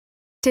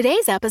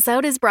Today's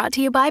episode is brought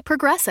to you by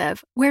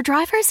Progressive, where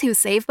drivers who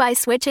save by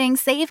switching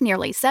save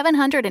nearly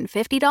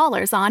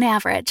 $750 on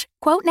average.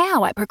 Quote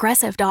now at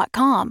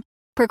Progressive.com.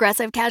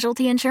 Progressive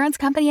Casualty Insurance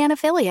Company and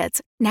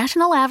Affiliates.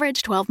 National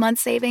average 12-month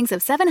savings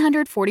of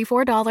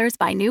 $744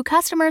 by new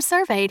customers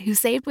surveyed who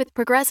saved with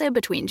Progressive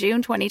between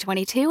June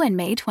 2022 and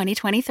May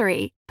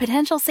 2023.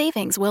 Potential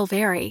savings will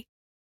vary.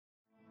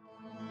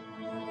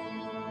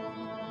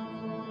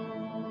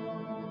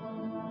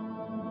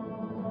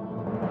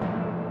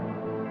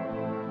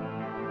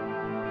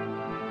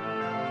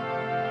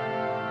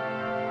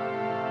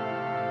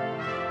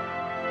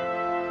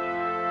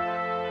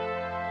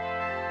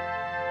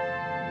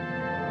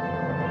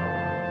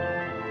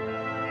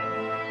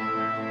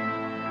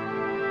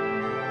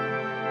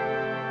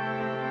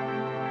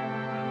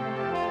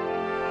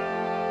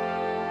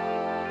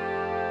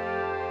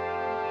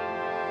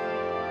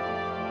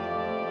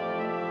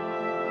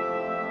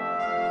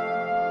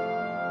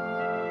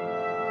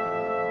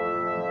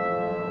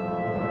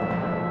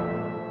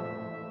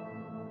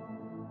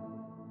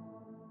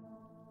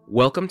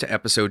 Welcome to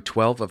episode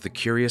 12 of the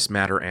Curious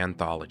Matter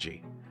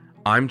Anthology.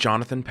 I'm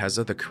Jonathan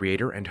Pezza, the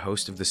creator and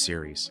host of the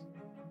series.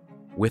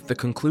 With the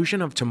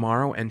conclusion of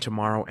Tomorrow and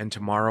Tomorrow and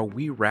Tomorrow,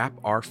 we wrap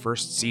our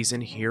first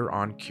season here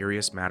on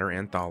Curious Matter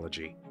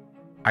Anthology.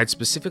 I'd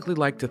specifically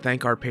like to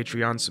thank our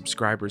Patreon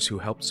subscribers who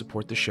helped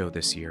support the show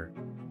this year,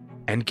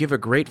 and give a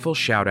grateful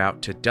shout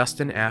out to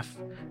Dustin F.,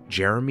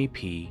 Jeremy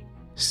P.,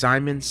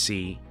 Simon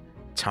C.,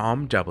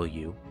 Tom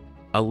W.,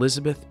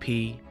 Elizabeth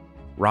P.,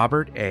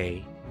 Robert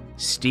A.,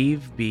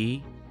 Steve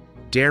B.,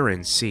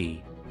 Darren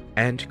C.,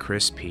 and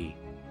Chris P.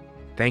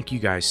 Thank you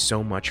guys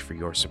so much for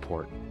your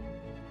support.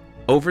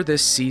 Over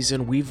this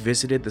season, we've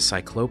visited the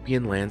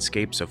cyclopean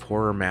landscapes of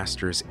horror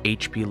masters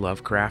H.P.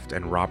 Lovecraft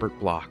and Robert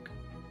Bloch,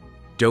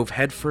 dove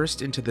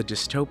headfirst into the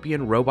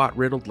dystopian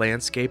robot-riddled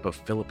landscape of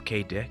Philip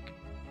K. Dick,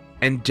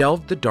 and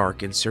delved the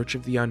dark in search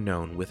of the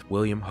unknown with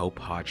William Hope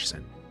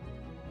Hodgson.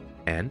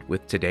 And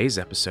with today's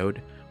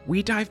episode,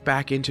 we dive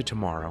back into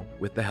Tomorrow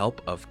with the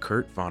help of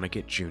Kurt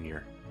Vonnegut Jr.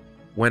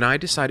 When I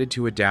decided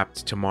to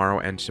adapt Tomorrow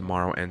and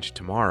Tomorrow and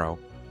Tomorrow,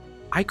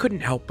 I couldn't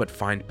help but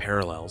find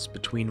parallels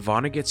between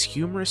Vonnegut's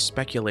humorous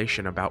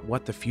speculation about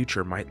what the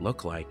future might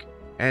look like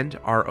and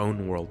our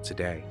own world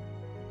today.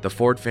 The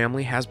Ford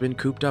family has been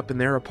cooped up in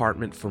their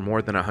apartment for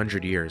more than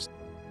 100 years,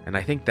 and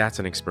I think that's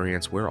an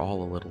experience we're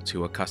all a little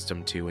too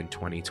accustomed to in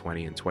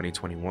 2020 and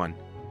 2021.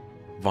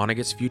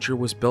 Vonnegut's future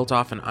was built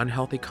off an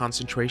unhealthy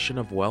concentration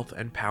of wealth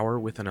and power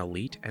with an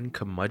elite and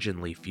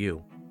curmudgeonly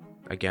few.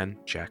 Again,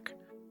 check.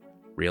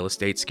 Real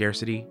estate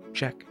scarcity?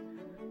 Check.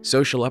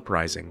 Social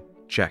uprising?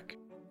 Check.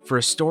 For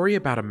a story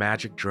about a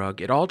magic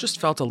drug, it all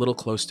just felt a little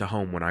close to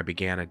home when I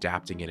began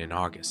adapting it in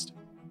August.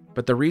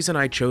 But the reason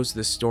I chose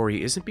this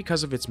story isn't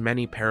because of its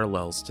many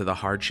parallels to the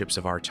hardships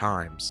of our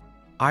times.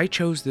 I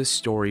chose this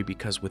story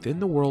because within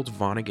the world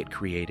Vonnegut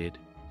created,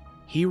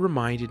 he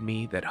reminded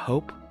me that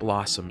hope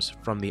blossoms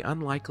from the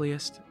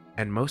unlikeliest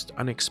and most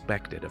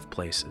unexpected of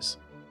places.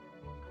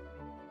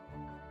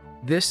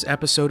 This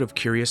episode of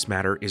Curious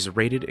Matter is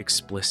rated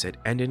explicit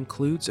and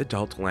includes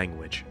adult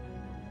language.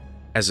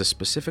 As a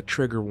specific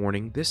trigger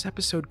warning, this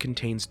episode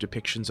contains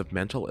depictions of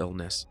mental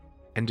illness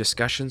and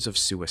discussions of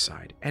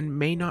suicide, and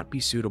may not be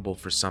suitable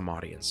for some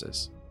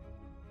audiences.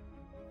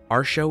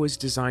 Our show is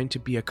designed to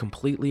be a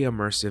completely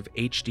immersive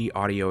HD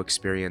audio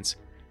experience,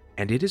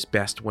 and it is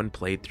best when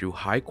played through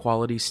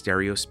high-quality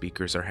stereo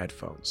speakers or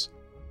headphones.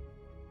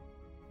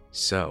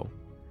 So,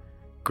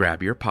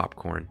 grab your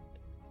popcorn,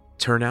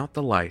 turn out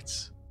the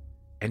lights,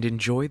 and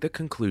enjoy the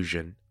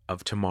conclusion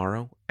of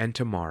Tomorrow and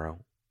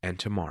Tomorrow and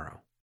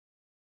Tomorrow.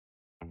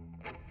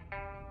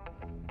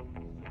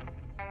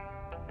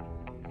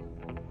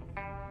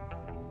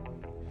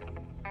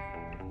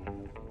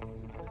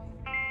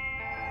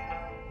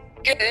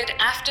 Good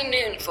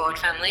afternoon, Ford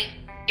family.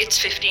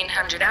 It's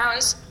 1500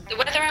 hours. The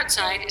weather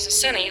outside is a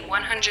sunny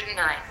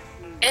 109.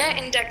 Air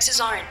index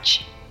is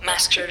orange.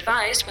 Masks are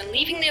advised when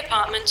leaving the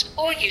apartment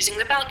or using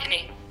the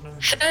balcony.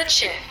 Third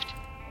shift.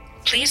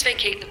 Please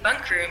vacate the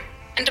bunk room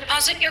and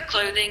deposit your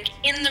clothing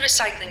in the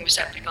recycling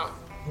receptacle.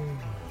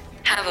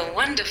 Have a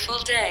wonderful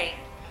day.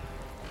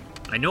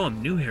 I know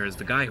I'm new here as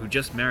the guy who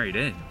just married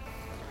in,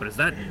 but is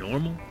that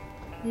normal?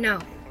 No,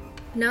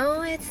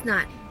 it's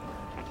not.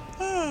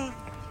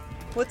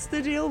 What's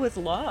the deal with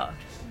Law?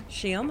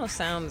 She almost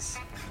sounds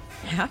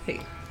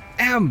happy.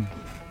 Em,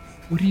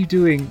 what are you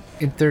doing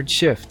in third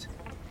shift?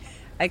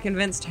 I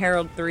convinced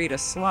Harold III to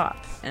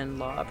swap, and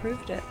Law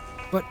approved it.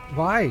 But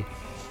why?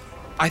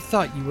 I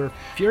thought you were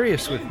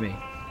furious with me.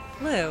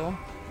 Lou,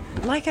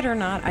 like it or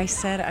not, I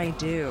said I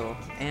do.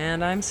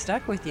 And I'm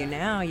stuck with you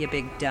now, you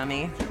big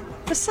dummy.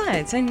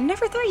 Besides, I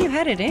never thought you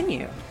had it in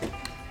you.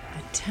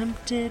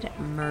 Attempted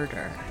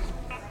murder.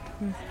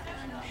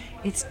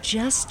 It's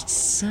just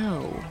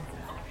so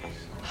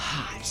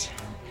hot.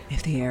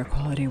 If the air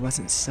quality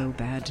wasn't so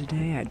bad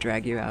today, I'd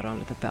drag you out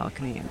onto the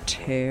balcony and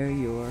tear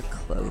your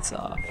clothes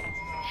off.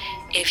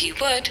 If you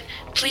would,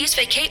 please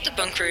vacate the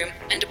bunk room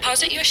and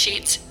deposit your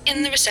sheets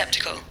in the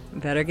receptacle.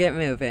 Better get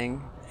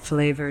moving.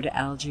 Flavored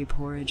algae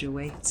porridge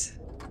awaits.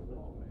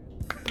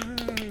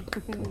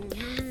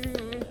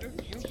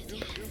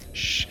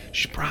 Shh,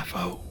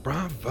 bravo.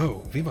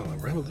 Viva la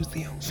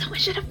revolution. So I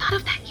should have thought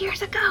of that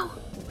years ago.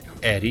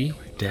 Eddie?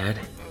 Dad,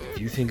 if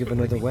you think of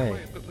another way,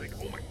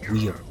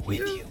 we are with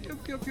you.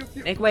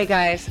 Make way,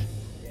 guys.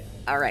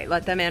 All right,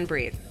 let the man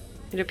breathe.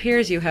 It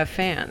appears you have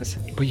fans.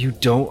 But you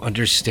don't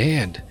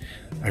understand.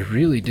 I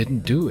really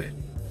didn't do it.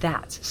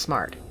 That's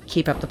smart.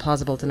 Keep up the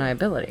plausible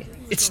deniability.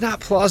 It's not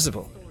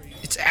plausible.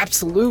 It's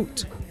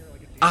absolute.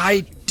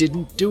 I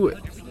didn't do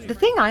it. The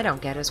thing I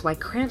don't get is why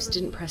Cramps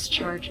didn't press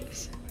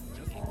charges.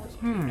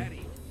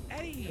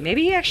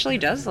 Maybe he actually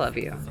does love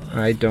you.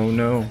 I don't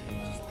know.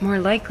 More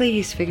likely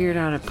he's figured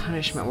out a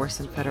punishment worse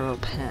than federal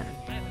pen.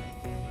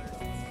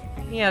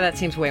 Yeah, that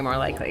seems way more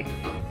likely.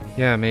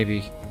 Yeah,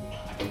 maybe.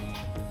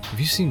 Have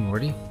you seen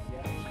Morty?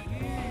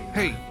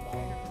 Hey,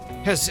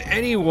 has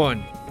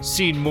anyone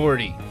seen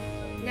Morty?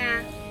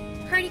 Nah,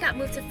 heard he got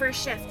moved to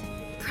first shift.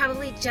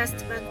 Probably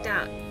just bugged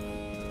out.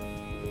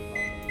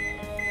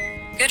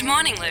 Good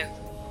morning, Lou.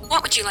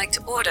 What would you like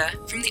to order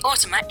from the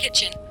Automat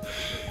kitchen?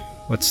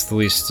 What's the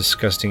least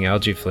disgusting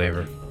algae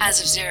flavor? As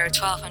of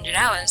 1200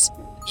 hours,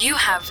 you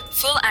have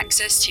full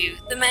access to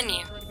the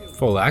menu.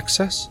 Full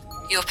access?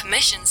 Your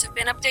permissions have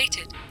been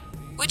updated.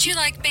 Would you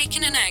like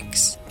bacon and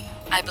eggs?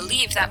 I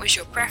believe that was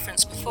your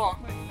preference before.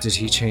 Did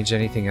he change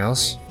anything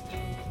else?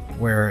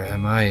 Where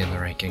am I in the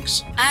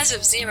rankings? As of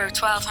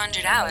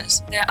 1200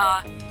 hours, there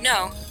are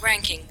no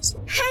rankings.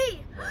 Hey!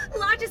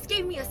 Law just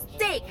gave me a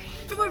steak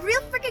from a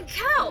real freaking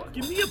cow!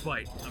 Give me a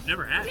bite. I've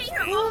never had it.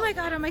 Oh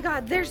my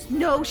god, there's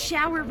no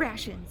shower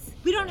rations.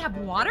 We don't have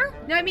water?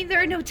 No, I mean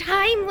there are no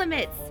time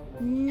limits.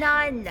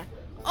 None.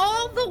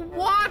 All the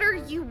water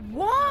you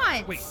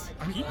want! Wait,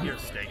 keep your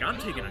steak. I'm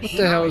taking a What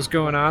the hell is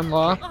going on,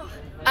 Law?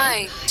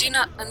 I do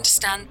not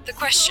understand the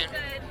question.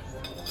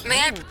 May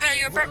I prepare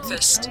your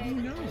breakfast?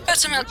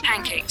 Buttermilk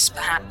pancakes,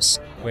 perhaps.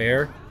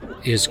 Where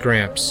is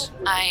Gramps?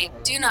 I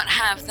do not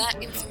have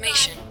that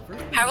information.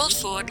 Harold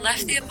Ford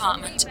left the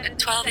apartment at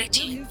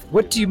 12:18.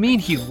 What do you mean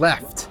he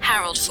left?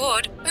 Harold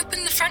Ford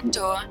opened the front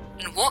door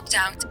and walked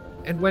out.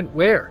 And went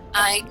where?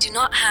 I do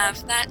not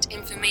have that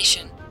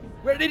information.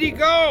 Where did he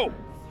go?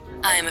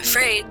 I am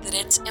afraid that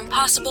it's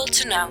impossible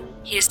to know.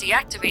 He has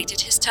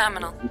deactivated his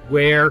terminal.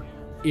 Where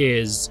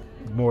is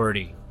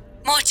Morty?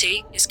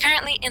 Morty is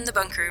currently in the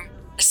bunk room,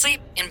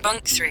 asleep in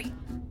bunk 3.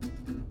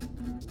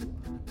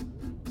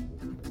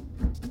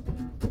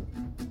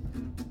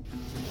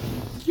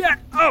 Get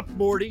up,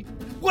 Morty!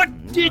 What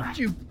did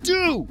you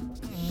do?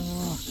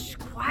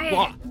 Quiet.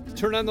 Law,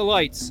 turn on the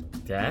lights.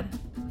 Dad?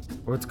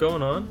 What's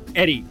going on?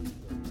 Eddie,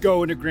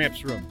 go into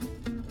Gramps' room.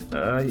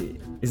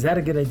 Is that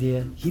a good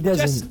idea? He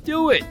doesn't... Just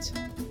do it!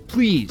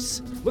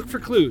 Please, look for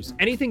clues.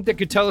 Anything that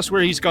could tell us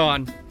where he's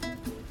gone.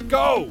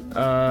 Go!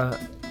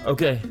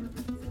 Okay.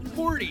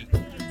 Morty,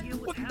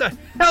 what the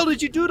hell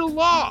did you do to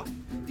Law?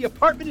 The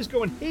apartment is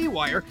going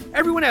haywire.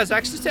 Everyone has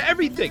access to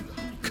everything.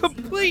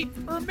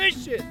 Complete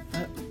permission.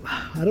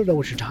 I don't know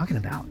what you're talking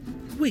about.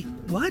 Wait,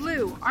 what?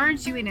 Lou,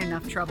 aren't you in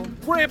enough trouble?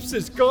 Gramps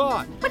is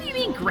gone. What do you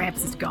mean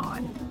Gramps is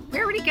gone?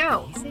 Where would he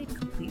go? He said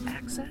complete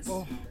access?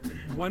 Oh,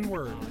 one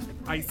word.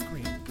 Ice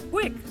cream.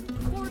 Quick!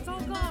 Before it's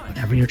all gone!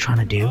 Whatever you're trying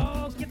to do,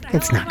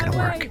 it's not gonna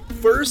work.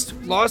 First,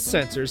 lost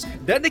sensors,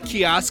 then the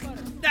kiosk,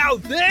 now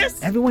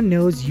this? Everyone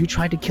knows you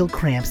tried to kill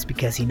Cramps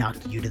because he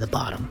knocked you to the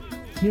bottom.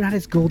 You're not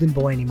his golden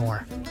boy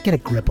anymore. Get a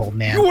grip, old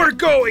man. You are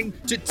going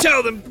to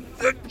tell them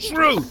the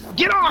truth!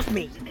 Get off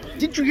me!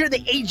 Didn't you hear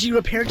the AG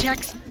repair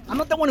techs? I'm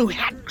not the one who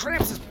hacked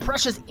Cramps'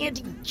 precious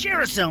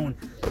anti-gerasone.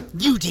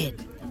 You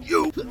did.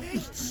 You...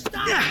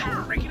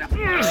 Stop! Break it up.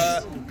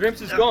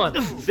 Gramps is gone.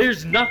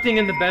 There's nothing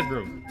in the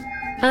bedroom.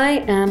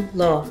 I am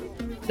Law,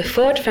 the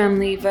Ford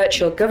family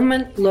virtual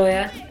government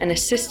lawyer and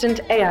assistant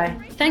AI.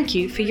 Thank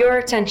you for your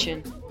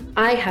attention.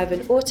 I have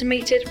an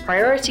automated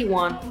Priority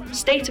 1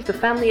 state of the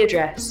family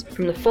address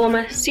from the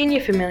former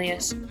senior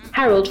familius,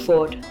 Harold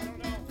Ford.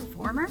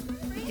 Former?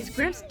 Is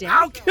Gramps dead?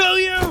 I'll kill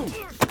you!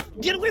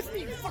 Get away from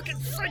me, you fucking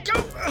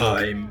psycho!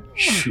 I'm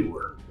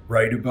sure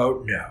right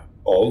about now,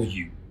 all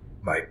you,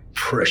 my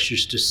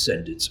precious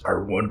descendants,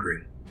 are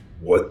wondering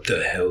what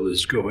the hell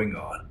is going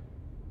on.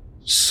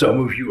 Some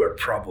of you are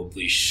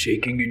probably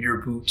shaking in your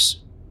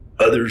boots,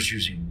 others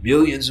using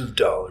millions of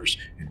dollars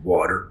in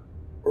water,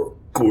 or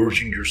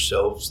gorging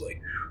yourselves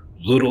like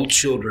little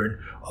children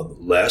on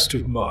the last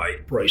of my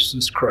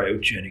priceless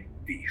cryogenic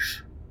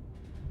beef.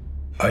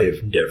 I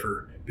have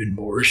never been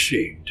more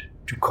ashamed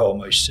to call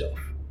myself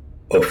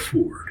a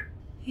Ford.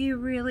 He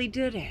really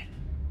did it.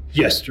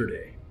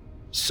 Yesterday,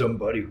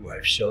 somebody who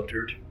I've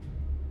sheltered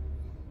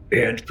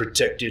and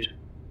protected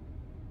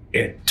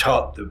and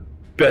taught the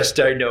best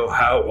I know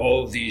how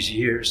all these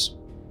years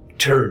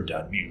turned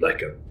on me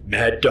like a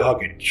mad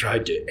dog and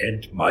tried to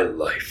end my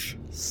life.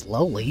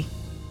 Slowly.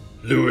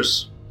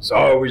 Lewis has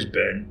always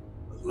been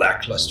a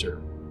lackluster,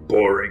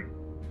 boring,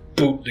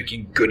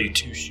 bootlicking goody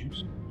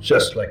two-shoes,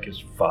 just like his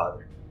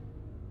father.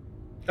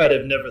 I'd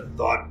have never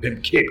thought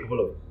him capable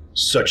of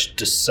such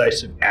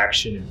decisive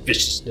action and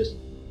viciousness.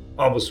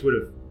 Almost would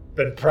have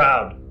been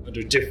proud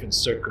under different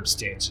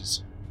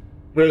circumstances.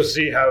 We'll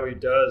see how he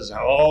does,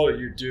 how all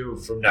you do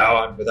from now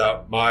on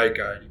without my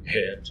guiding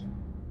hand.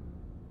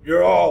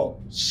 You're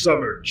all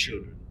summer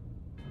children.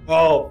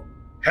 All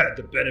had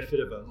the benefit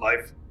of a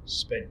life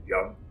spent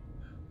young.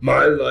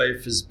 My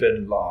life has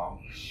been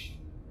long,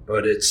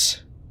 but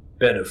it's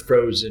been a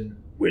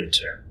frozen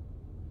winter.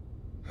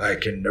 I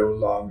can no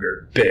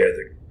longer bear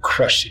the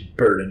crushing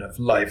burden of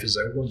life as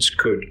I once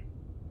could.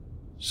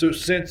 So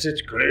since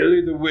it's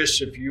clearly the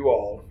wish of you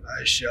all,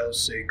 I shall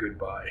say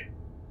goodbye.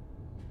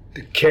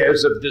 The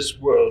cares of this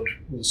world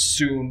will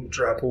soon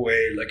drop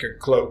away like a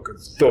cloak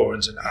of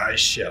thorns, and I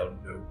shall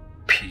know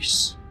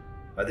peace.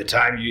 By the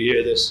time you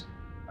hear this,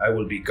 I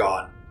will be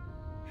gone.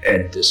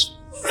 End this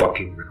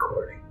fucking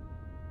recording.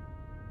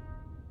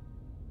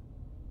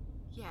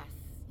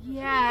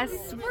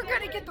 Yes, we're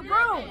gonna get the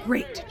room.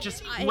 Great,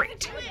 just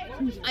great.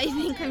 I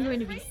think I'm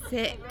going to be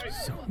sick.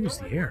 So who's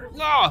the heir?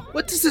 Law,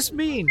 what does this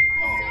mean?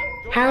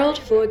 Harold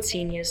Ford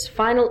Sr.'s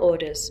final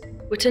orders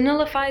were to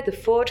nullify the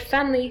Ford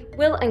family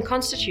will and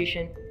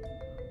constitution.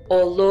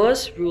 All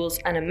laws, rules,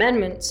 and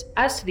amendments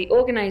as to the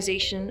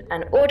organization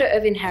and order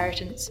of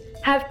inheritance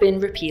have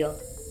been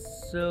repealed.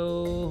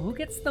 So who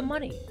gets the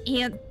money?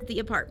 And the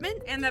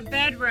apartment? And the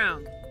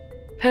bedroom.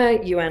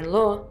 Per UN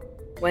law,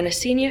 when a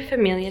senior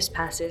familius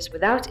passes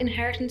without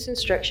inheritance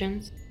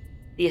instructions,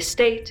 the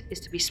estate is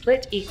to be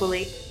split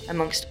equally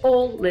amongst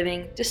all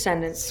living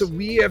descendants. So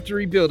we have to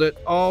rebuild it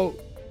all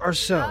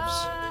ourselves.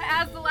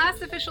 As the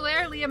last official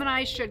heir, Liam and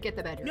I should get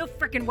the bedroom. No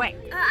frickin' way.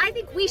 I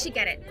think we should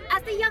get it,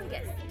 as the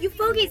youngest. You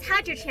fogies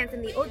had your chance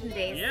in the olden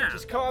days. Yeah.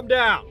 Just calm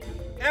down.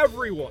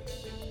 Everyone.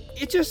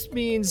 It just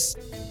means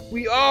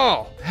we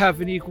all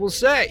have an equal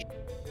say.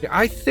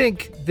 I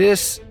think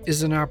this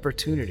is an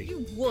opportunity.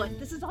 You would.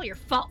 This is all your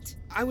fault.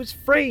 I was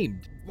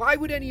framed. Why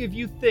would any of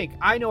you think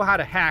I know how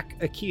to hack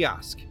a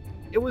kiosk?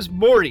 It was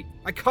Morty.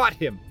 I caught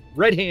him,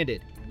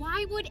 red-handed.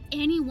 Why would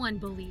anyone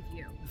believe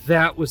you?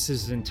 That was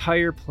his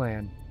entire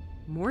plan.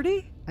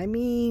 Morty? I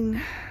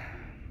mean,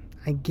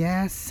 I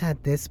guess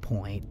at this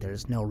point,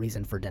 there's no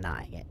reason for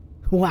denying it.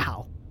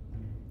 Wow.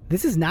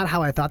 This is not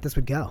how I thought this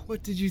would go.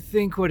 What did you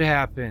think would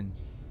happen?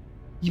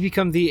 You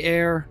become the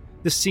heir,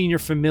 the senior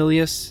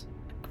familius?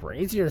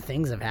 Crazier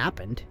things have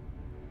happened.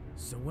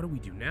 So what do we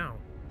do now?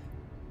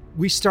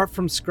 We start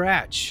from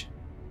scratch.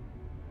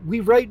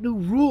 We write new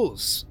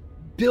rules,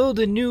 build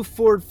a new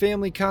Ford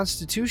family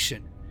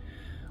constitution,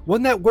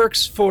 one that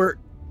works for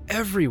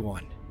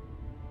everyone,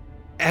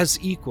 as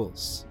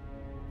equals.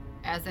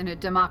 As in a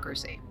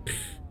democracy.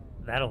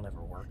 That'll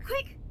never work.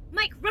 Quick!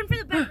 Mike, run for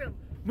the bedroom!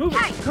 Move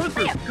Hey, it! Come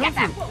through! Come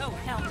through! Oh,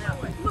 hell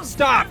no.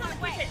 Stop!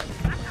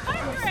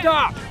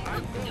 Stop!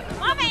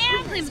 Mama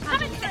Anthony's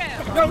coming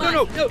through!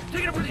 No!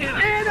 Take it up with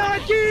Hannah!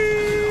 Anarchy!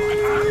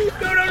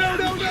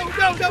 No!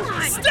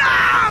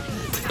 Stop!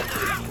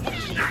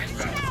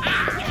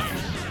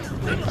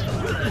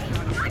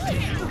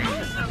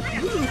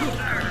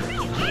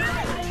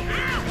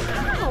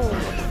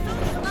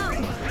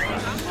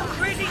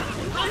 Crazy!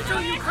 I'll show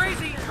you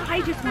crazy!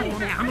 I just want to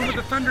now. I'm over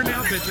the thunder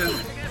now,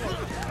 bitches!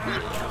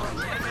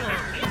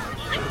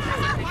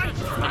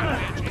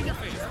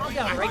 Calm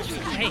down, Rachel.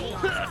 Hey.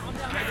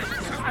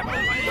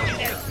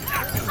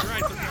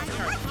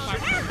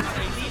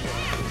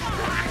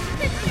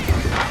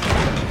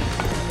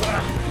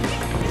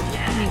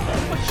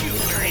 What you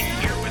right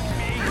here with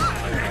me?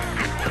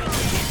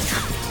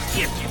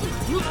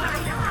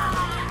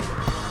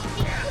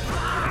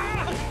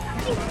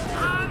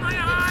 My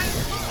eyes!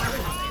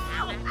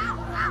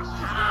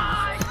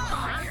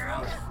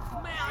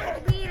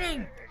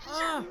 Bleeding.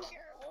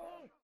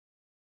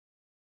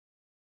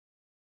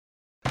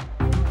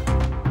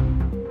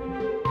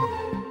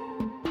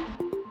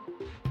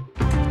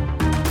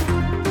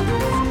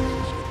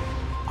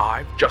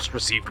 I've just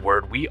received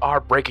word we are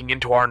breaking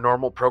into our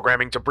normal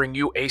programming to bring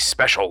you a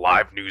special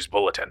live news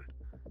bulletin.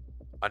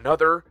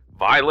 Another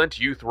violent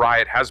youth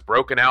riot has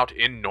broken out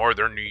in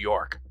northern New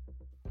York.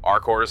 Our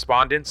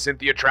correspondent,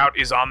 Cynthia Trout,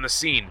 is on the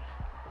scene.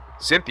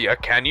 Cynthia,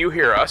 can you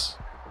hear us?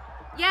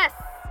 Yes.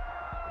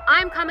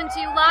 I'm coming to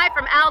you live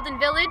from Alden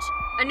Village,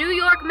 a New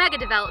York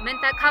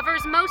megadevelopment that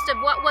covers most of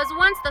what was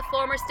once the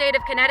former state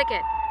of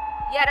Connecticut.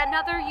 Yet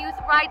another youth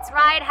rights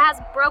riot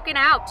has broken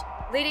out,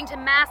 leading to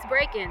mass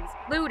break-ins,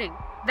 looting,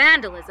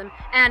 vandalism,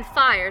 and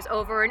fires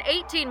over an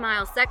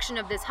 18-mile section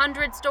of this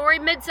 100-story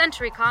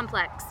mid-century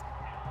complex.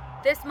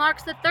 This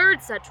marks the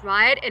third such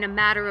riot in a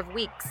matter of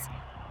weeks.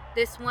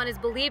 This one is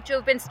believed to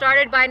have been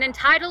started by an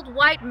entitled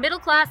white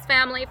middle-class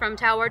family from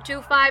Tower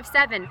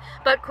 257,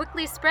 but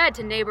quickly spread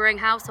to neighboring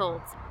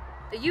households.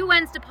 The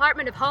UN's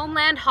Department of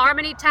Homeland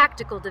Harmony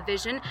Tactical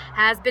Division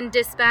has been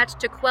dispatched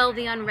to quell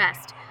the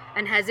unrest,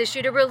 and has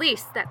issued a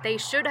release that they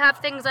should have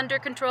things under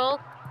control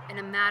in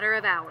a matter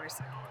of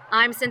hours.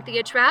 I'm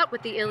Cynthia Trout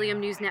with the Ilium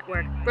News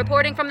Network,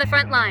 reporting from the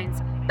front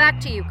lines. Back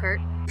to you, Kurt.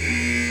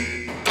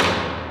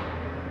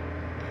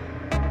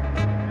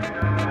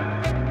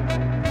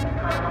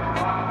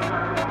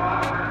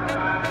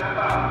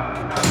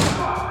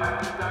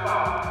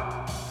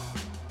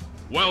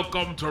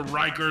 Welcome to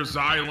Rikers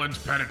Island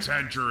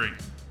Penitentiary.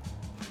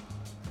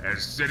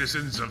 as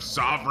citizens of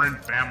sovereign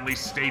family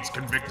states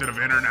convicted of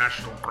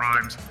international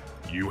crimes,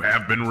 you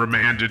have been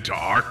remanded to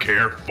our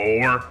care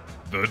for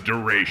the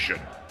duration.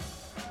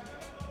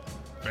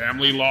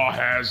 Family law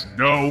has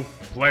no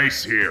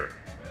place here.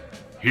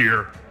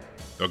 Here,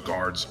 the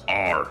guards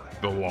are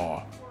the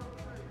law.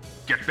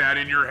 Get that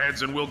in your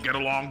heads and we'll get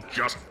along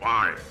just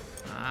fine.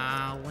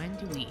 When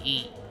do we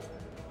eat?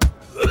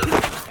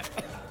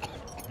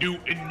 New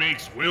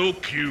inmates will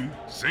queue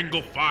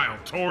single file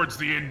towards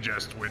the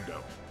ingest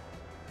window,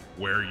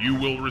 where you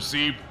will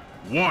receive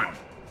 1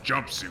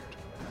 jumpsuit,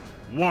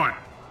 1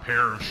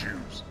 pair of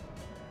shoes,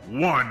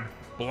 1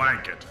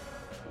 blanket,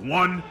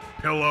 1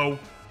 pillow,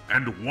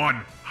 and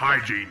 1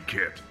 hygiene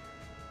kit.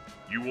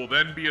 You will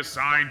then be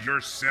assigned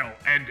your cell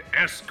and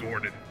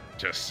escorted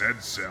to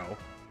said cell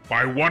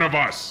by one of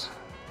us.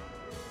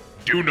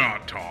 Do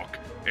not talk,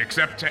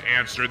 except to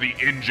answer the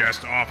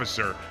ingest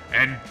officer,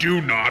 and do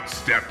not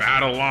step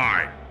out of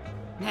line.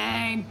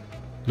 Name?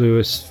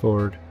 Lewis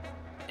Ford,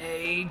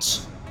 Age?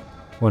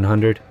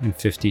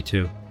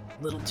 152.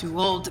 Little too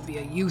old to be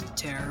a youth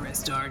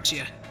terrorist, aren't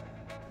you?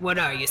 What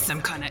are you,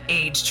 some kind of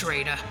age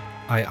traitor?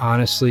 I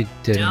honestly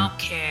didn't. Don't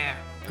care.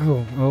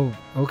 Oh,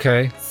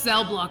 okay.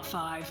 Cell block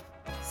 5,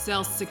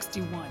 cell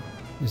 61.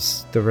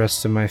 Is the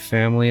rest of my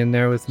family in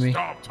there with me?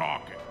 Stop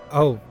talking.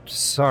 Oh,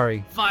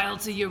 sorry. File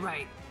to your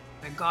right.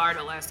 The guard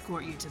will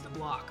escort you to the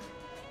block.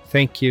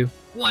 Thank you.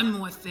 One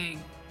more thing.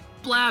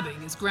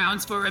 Blabbing is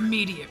grounds for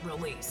immediate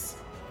release.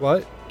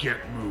 What? Get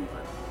moving.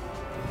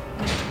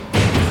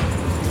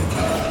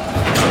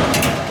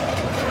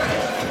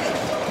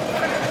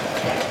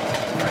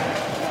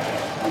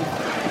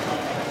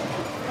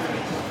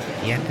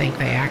 You think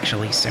they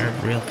actually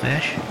serve real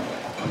fish?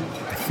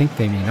 I think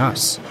they mean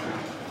us.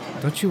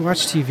 Don't you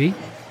watch TV?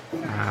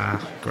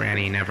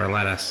 Granny never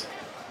let us.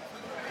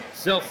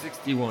 Cell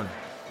 61.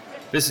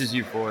 This is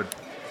you, Ford.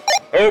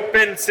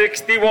 Open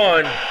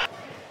 61!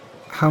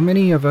 How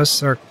many of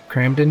us are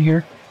crammed in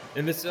here?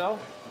 In the cell?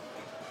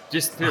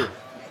 Just 2.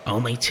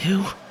 Only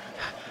 2?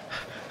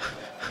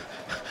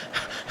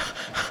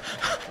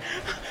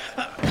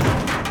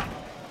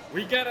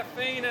 We got a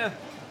faina!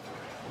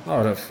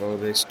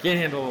 Autophobics. Can't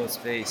handle all the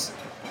space.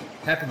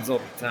 Happens all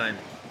the time.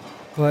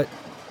 But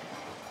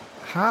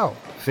how?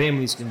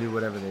 Families can do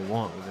whatever they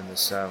want within the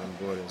sovereign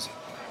borders.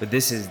 But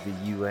this is the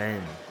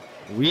UN.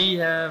 We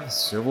have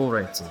civil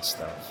rights and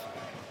stuff.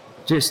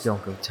 Just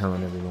don't go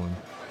telling everyone,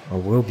 or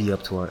we'll be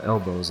up to our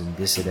elbows in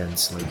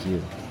dissidents like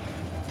you.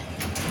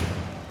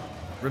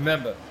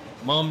 Remember,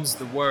 mum's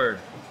the word,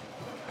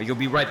 or you'll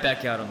be right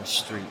back out on the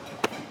street.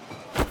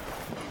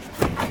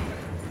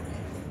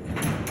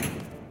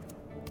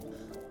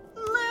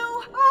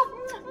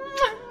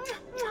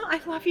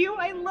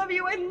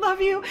 I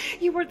love you.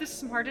 You were the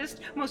smartest,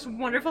 most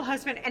wonderful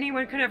husband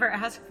anyone could ever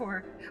ask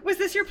for. Was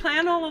this your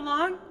plan all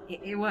along?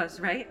 It was,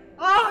 right?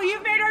 Oh,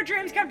 you've made our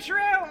dreams come true!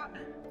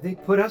 They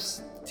put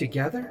us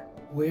together?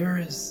 Where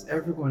is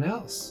everyone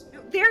else?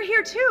 They're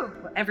here too.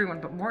 Well, everyone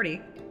but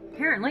Morty.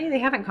 Apparently, they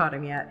haven't caught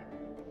him yet.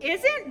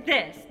 Isn't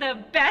this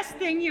the best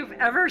thing you've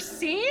ever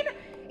seen?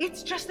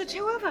 It's just the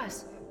 2 of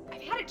us.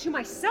 I've had it to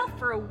myself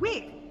for a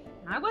week.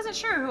 I wasn't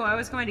sure who I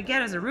was going to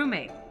get as a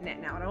roommate.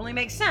 Now, it only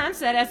makes sense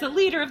that as the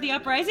leader of the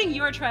uprising,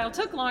 your trial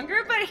took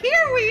longer, but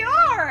here we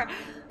are!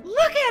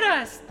 Look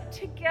at us!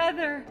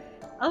 Together,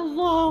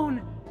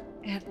 alone,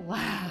 at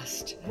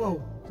last.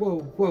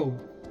 Whoa.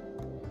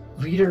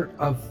 Leader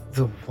of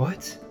the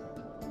what?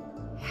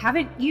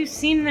 Haven't you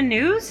seen the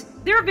news?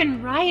 There have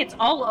been riots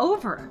all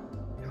over.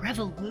 A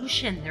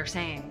revolution, they're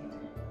saying.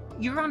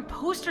 You're on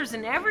posters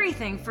and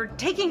everything for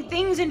taking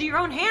things into your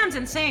own hands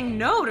and saying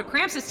no to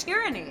Krampus'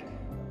 tyranny.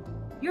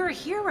 You're a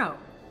hero.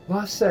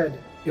 Law said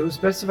it was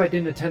best if I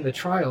didn't attend the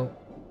trial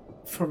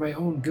for my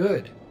own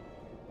good.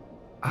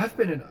 I've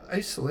been in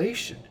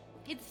isolation.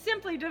 It's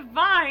simply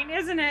divine,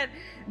 isn't it?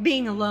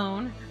 Being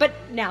alone. But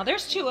now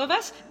there's 2 of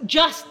us,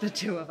 just the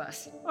 2 of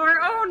us.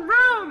 Our own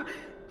room.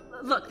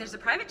 Look, there's a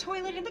private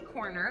toilet in the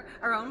corner,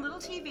 our own little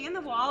TV in the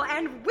wall,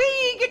 and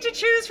we get to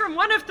choose from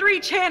one of 3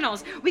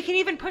 channels. We can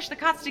even push the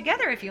cots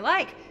together if you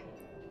like.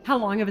 How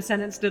long of a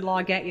sentence did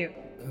Law get you?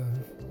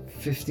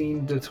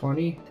 15 to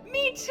 20?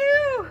 Me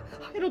too!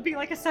 It'll be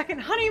like a second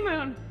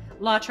honeymoon.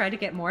 Law tried to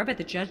get more, but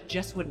the judge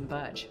just wouldn't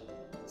budge.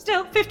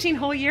 Still, 15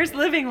 whole years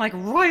living like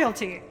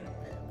royalty.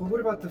 But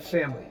what about the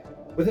family?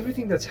 With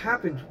everything that's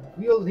happened,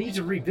 we'll need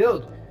to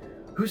rebuild.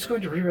 Who's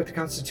going to rewrite the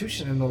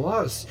Constitution and the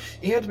laws,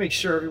 and make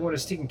sure everyone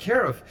is taken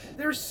care of?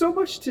 There's so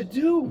much to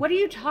do! What are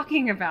you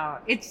talking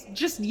about? It's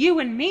just you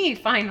and me,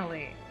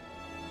 finally.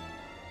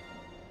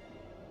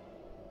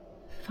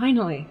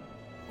 Finally.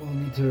 We'll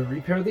need to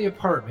repair the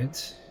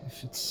apartment,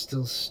 if it's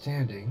still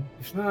standing.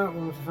 If not,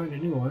 we'll have to find a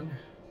new one.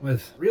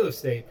 With real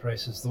estate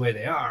prices the way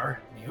they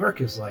are, New York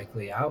is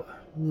likely out.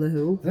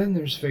 Lou? Then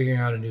there's figuring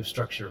out a new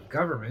structure of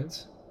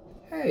government.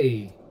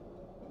 Hey,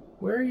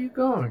 where are you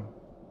going?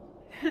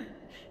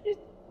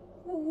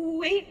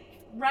 Wait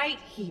right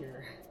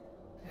here.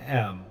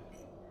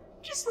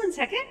 Just 1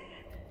 second.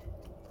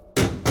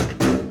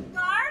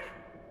 Guard!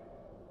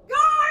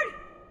 Guard!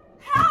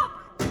 Help!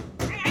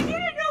 I need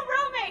a new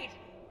roommate!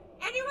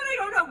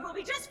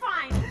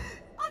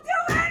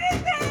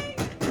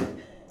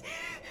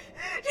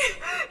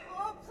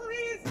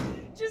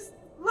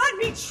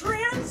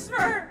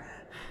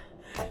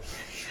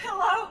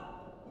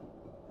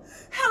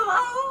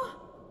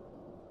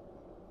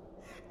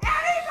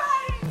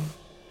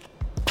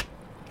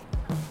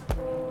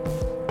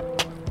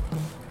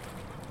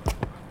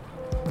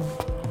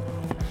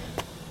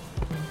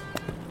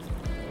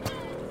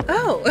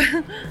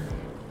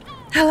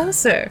 Hello,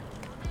 sir.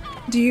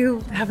 Do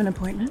you have an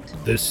appointment?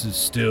 This is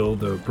still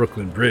the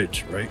Brooklyn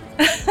Bridge, right?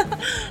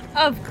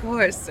 Of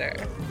course, sir.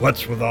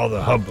 What's with all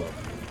the hubbub?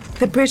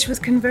 The bridge was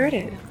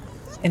converted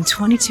in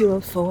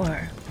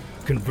 2204.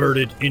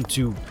 Converted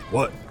into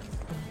what?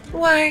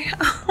 Why,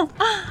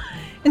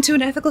 into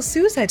an ethical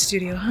suicide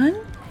studio, hun.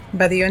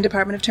 By the UN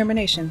Department of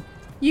Termination.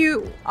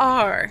 You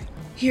are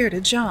here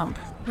to jump,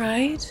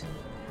 right?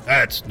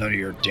 That's none of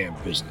your damn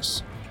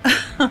business.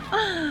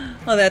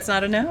 Well, that's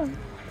not a no.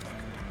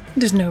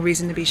 There's no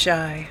reason to be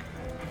shy.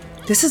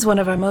 This is one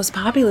of our most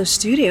popular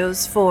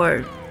studios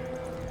for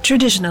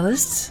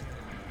traditionalists.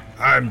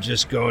 I'm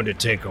just going to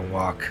take a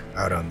walk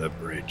out on the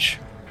bridge.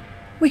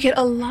 We get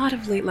a lot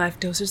of late life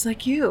dosers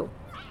like you.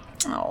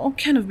 Oh,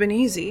 can't have been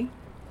easy.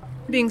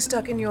 Being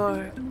stuck in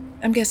your,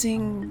 I'm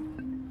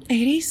guessing,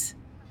 80s?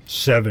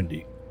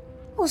 70.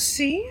 Well,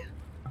 see?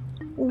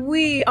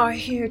 We are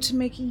here to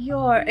make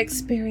your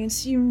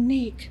experience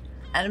unique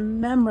and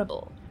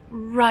memorable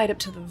right up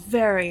to the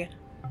very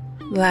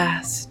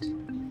last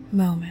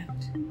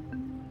moment.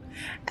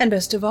 And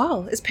best of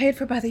all, is paid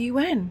for by the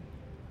UN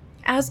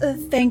as a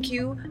thank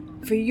you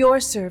for your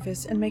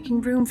service and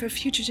making room for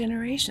future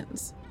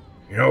generations.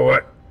 You know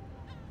what?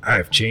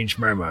 I've changed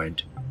my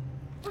mind.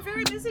 We're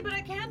very busy, but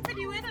I can fit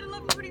you in at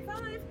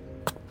 11:45.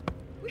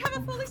 We have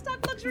a fully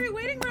stocked luxury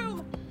waiting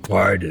room.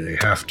 Why do they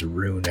have to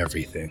ruin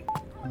everything?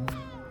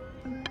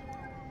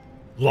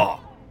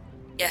 Law.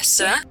 Yes,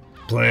 sir?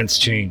 Plans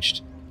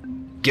changed.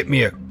 Get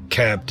me a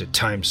cab to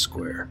Times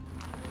Square.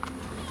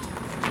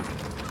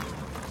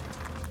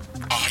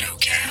 Auto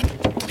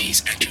cab.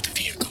 Please enter the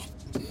vehicle.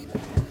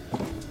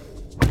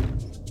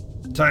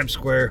 Times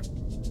Square.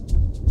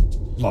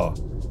 Law.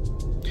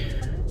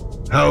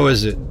 How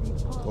is it?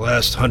 The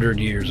last 100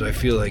 years, I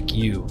feel like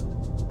you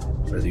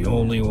are the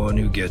only one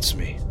who gets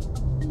me.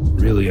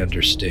 Really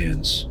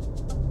understands.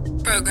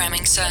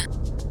 Programming, sir.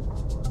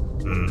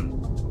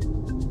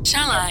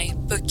 Shall I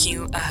book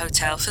you a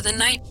hotel for the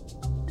night?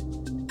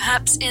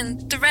 Perhaps in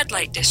the red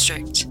light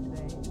district?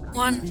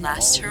 One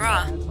last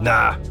hurrah.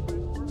 Nah.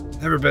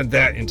 Never been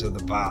that into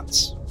the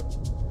bots.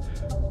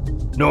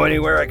 Know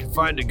anywhere I can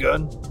find a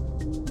gun?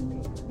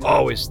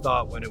 Always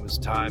thought when it was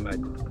time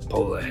I'd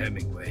pull a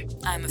Hemingway.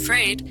 I'm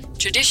afraid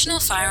traditional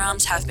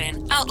firearms have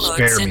been outlawed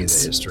Spare since... me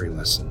the history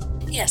lesson.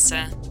 Yes,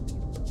 sir.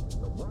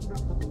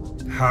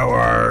 How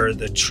are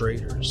the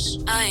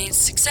traitors? I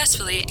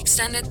successfully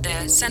extended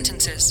their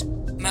sentences.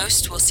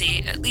 Most will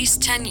see at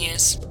least 10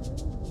 years.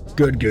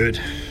 Good.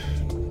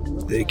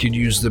 They could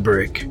use the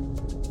break.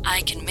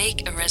 I can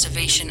make a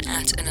reservation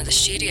at another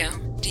studio.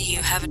 Do you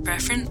have a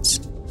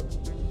preference?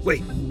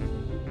 Wait.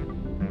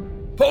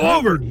 Pull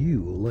over! Would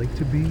you like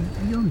to be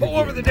young Pull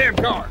over the damn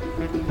car!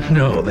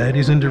 No, that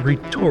isn't a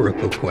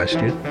rhetorical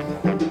question.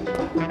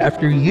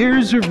 After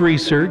years of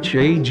research,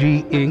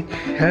 AG Inc.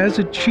 has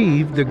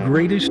achieved the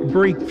greatest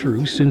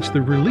breakthrough since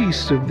the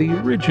release of the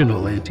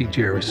original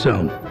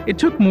anti-gerasone. It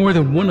took more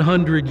than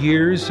 100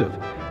 years of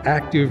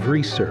active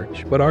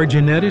research, but our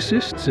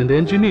geneticists and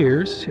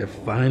engineers have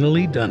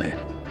finally done it.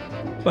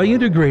 By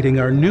integrating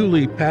our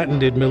newly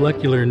patented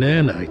molecular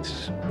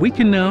nanites, we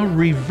can now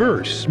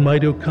reverse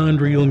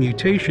mitochondrial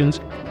mutations,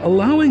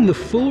 allowing the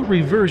full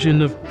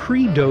reversion of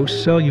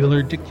pre-dose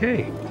cellular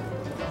decay.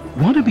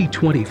 Want to be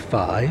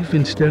 25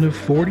 instead of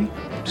 40,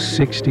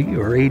 60,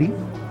 or 80?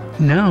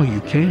 Now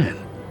you can,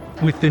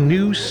 with the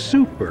new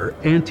Super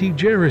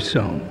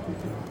Anti-Gerasone.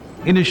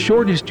 In as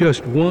short as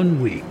just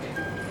 1 week,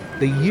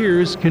 the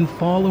years can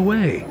fall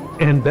away.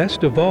 And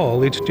best of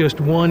all, it's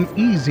just one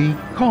easy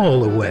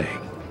call away.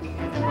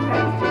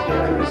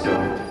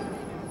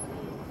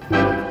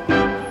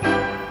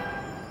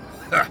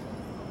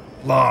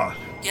 Law.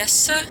 Yes,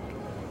 sir?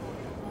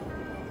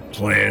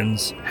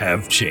 Plans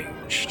have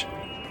changed.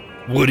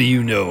 What do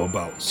you know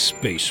about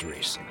space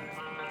racing?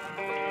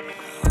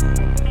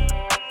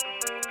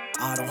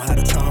 I don't have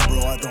the time, bro.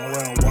 I don't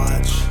wear a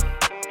watch.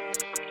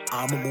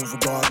 I'ma move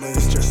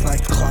regardless, just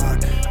like the clock.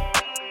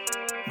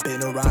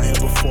 Been around here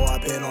before,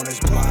 I've been on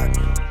this block.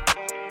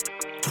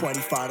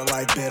 25 to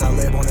life, bit, I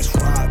live on this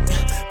rock.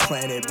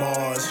 Planet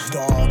Mars,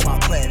 dog, my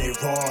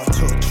planet raw.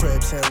 Took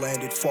trips and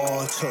landed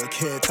far. Took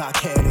hits I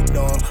can't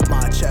ignore.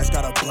 My chest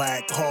got a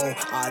black hole.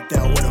 I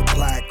dealt with a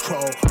black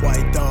crow.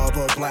 White dove,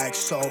 a black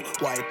soul.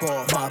 Wipe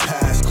off my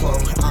past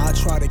cloak. I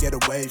try to get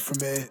away from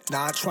it.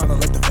 Not trying to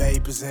let the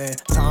vapors in.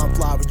 Time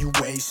fly when you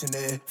wasting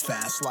it.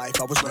 Fast life,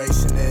 I was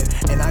racing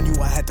it. And I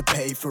knew I had to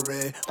pay for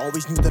it.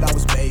 Always knew that I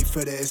was made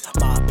for this.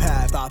 My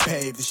path, I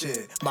paved the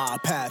shit. My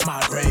path,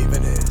 my grave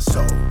in it.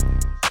 So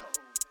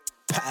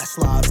past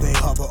lives, they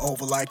hover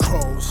over like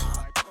crows.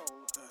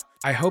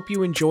 I hope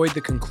you enjoyed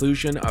the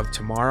conclusion of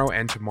Tomorrow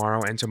and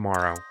Tomorrow and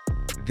Tomorrow.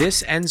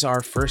 This ends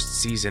our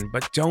first season,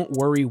 but don't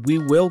worry, we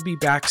will be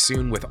back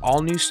soon with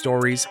all new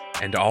stories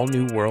and all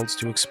new worlds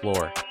to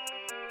explore.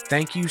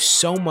 Thank you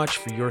so much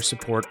for your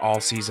support all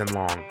season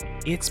long.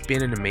 It's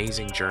been an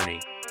amazing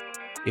journey.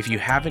 If you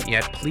haven't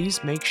yet,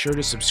 please make sure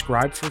to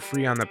subscribe for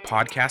free on the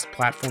podcast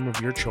platform of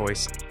your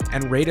choice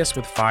and rate us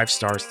with 5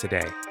 stars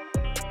today.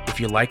 If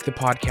If you like the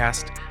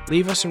podcast,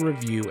 leave us a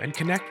review and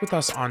connect with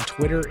us on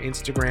Twitter,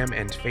 Instagram,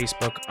 and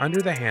Facebook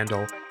under the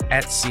handle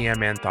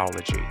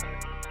 @CMAnthology.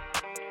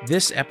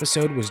 This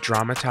episode was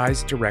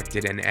dramatized,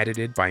 directed, and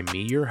edited by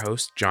me, your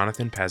host,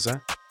 Jonathan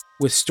Pezza,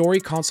 with story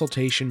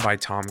consultation by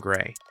Tom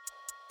Gray.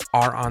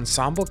 Our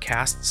ensemble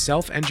cast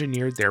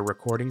self-engineered their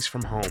recordings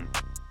from home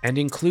and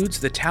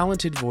includes the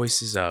talented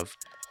voices of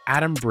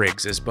Adam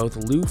Briggs as both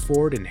Lou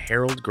Ford and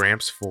Harold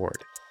Gramps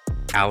Ford,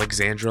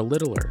 Alexandra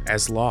Littler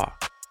as Law,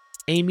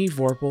 Amy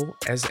Vorpal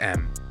as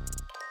M,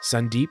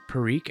 Sandeep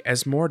Parikh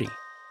as Morty,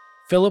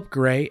 Philip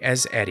Gray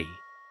as Eddie,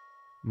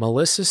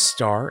 Melissa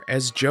Starr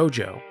as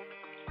Jojo,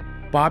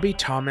 Bobby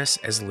Thomas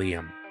as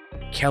Liam,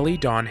 Kelly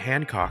Dawn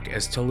Hancock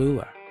as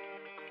Tallulah,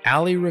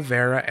 Ali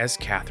Rivera as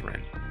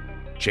Catherine,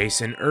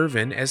 Jason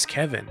Irvin as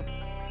Kevin,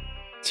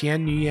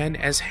 Tian Nguyen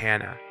as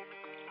Hannah,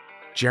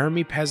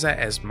 Jeremy Pezza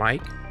as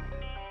Mike,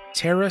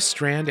 Tara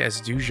Strand as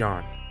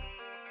Dujan,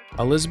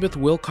 Elizabeth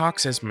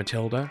Wilcox as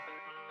Matilda,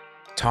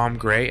 Tom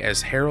Gray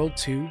as Harold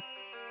II,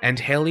 and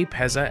Haley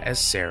Pezza as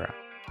Sarah.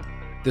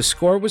 The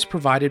score was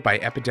provided by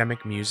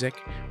Epidemic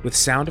Music, with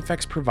sound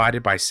effects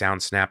provided by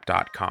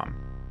Soundsnap.com.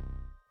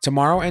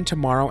 Tomorrow and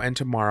Tomorrow and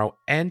Tomorrow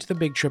and The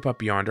Big Trip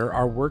Up Yonder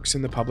are works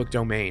in the public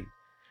domain,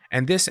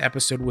 and this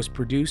episode was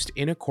produced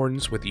in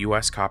accordance with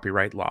U.S.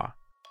 copyright law.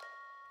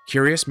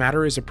 Curious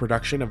Matter is a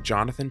production of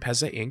Jonathan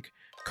Pezza Inc.,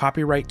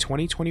 copyright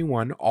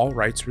 2021, all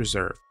rights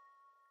reserved.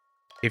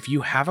 If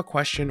you have a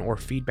question or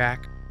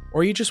feedback,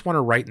 or you just want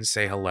to write and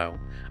say hello,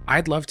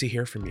 I'd love to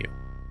hear from you.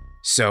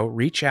 So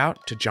reach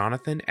out to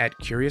Jonathan at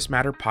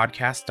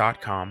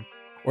CuriousMatterPodcast.com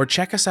or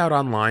check us out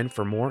online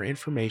for more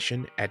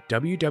information at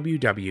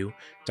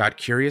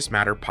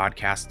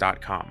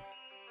www.CuriousMatterPodcast.com.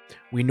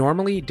 We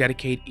normally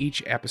dedicate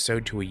each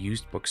episode to a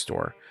used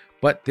bookstore,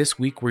 but this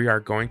week we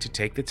are going to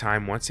take the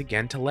time once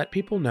again to let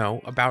people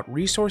know about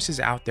resources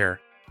out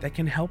there that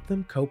can help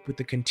them cope with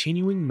the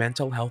continuing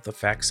mental health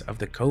effects of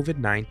the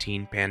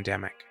COVID-19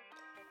 pandemic.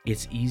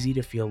 It's easy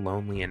to feel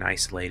lonely and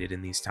isolated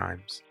in these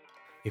times.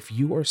 If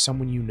you or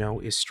someone you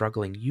know is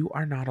struggling, you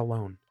are not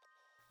alone.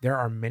 There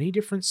are many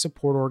different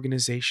support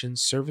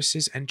organizations,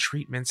 services, and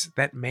treatments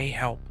that may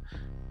help.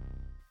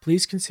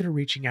 Please consider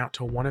reaching out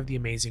to one of the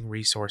amazing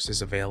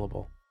resources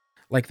available,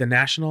 like the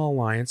National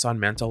Alliance on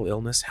Mental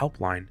Illness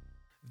Helpline.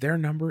 Their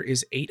number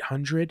is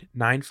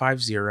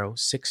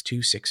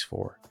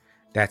 800-950-6264.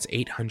 That's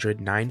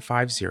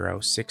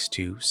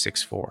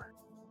 800-950-6264.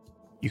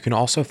 You can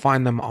also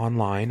find them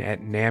online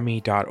at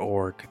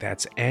NAMI.org.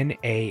 That's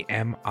NAMI.org.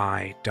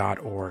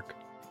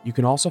 You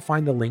can also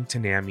find the link to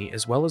NAMI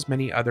as well as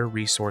many other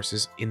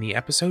resources in the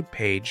episode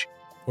page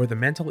or the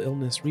mental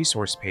illness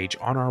resource page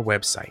on our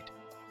website,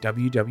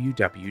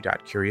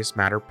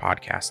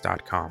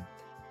 www.CuriousMatterPodcast.com.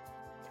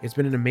 It's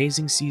been an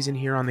amazing season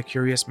here on the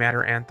Curious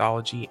Matter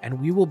Anthology, and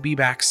we will be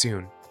back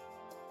soon.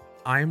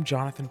 I am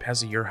Jonathan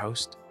Pezza, your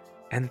host,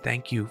 and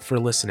thank you for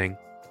listening.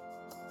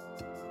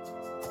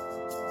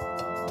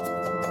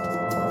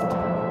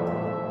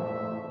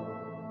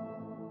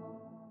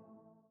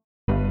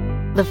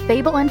 The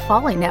Fable and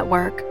Folly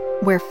Network,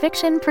 where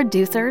fiction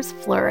producers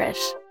flourish.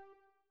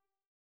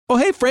 Oh,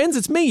 hey friends,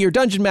 it's me, your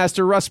Dungeon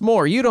Master, Russ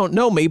Moore. You don't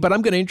know me, but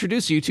I'm going to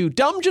introduce you to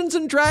Dungeons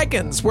 &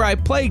 Dragons, where I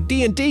play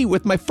D&D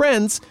with my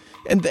friends,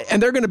 and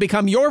they're going to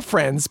become your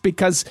friends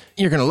because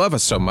you're going to love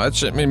us so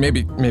much. I mean,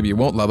 maybe you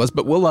won't love us,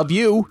 but we'll love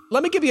you.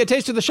 Let me give you a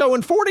taste of the show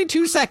in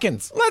 42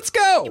 seconds. Let's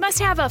go! You must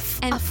have a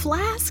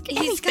flask.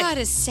 He's got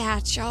a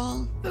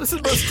satchel. This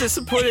is the most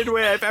disappointed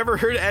way I've ever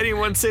heard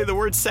anyone say the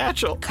word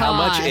satchel. How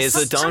much is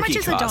a donkey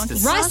cost?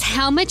 Russ,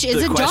 how much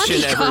is a donkey cost? The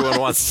question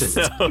everyone wants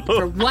to know.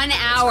 For 1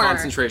 hour. It's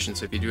concentration,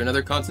 so if you do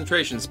another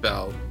concentration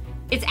spell...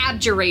 It's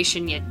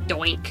abjuration, you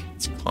doink.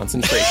 It's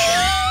concentration.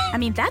 I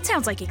mean, that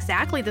sounds like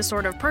exactly the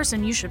sort of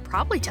person you should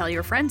probably tell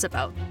your friends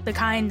about. The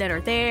kind that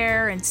are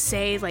there and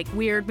say, like,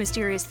 weird,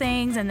 mysterious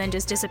things and then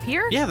just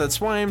disappear. Yeah,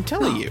 that's why I'm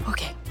telling you.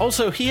 Okay.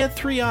 Also, he had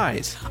 3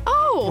 eyes.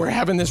 Oh! We're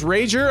having this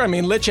rager. I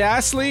mean, Lich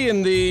Astley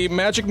and the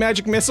Magic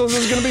Missiles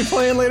is going to be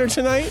playing later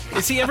tonight.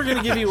 Is he ever going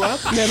to give you up?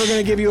 Never going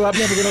to give you up,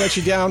 never going to let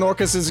you down.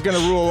 Orcus is going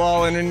to rule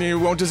all and he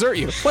won't desert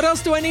you. What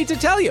else do I need to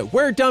tell you?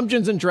 We're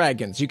Dungeons &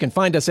 Dragons. You can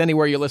find us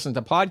anywhere you listen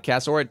to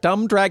podcasts or at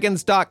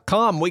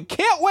dumbdragons.com. We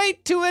can't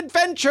wait to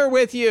adventure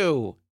with you.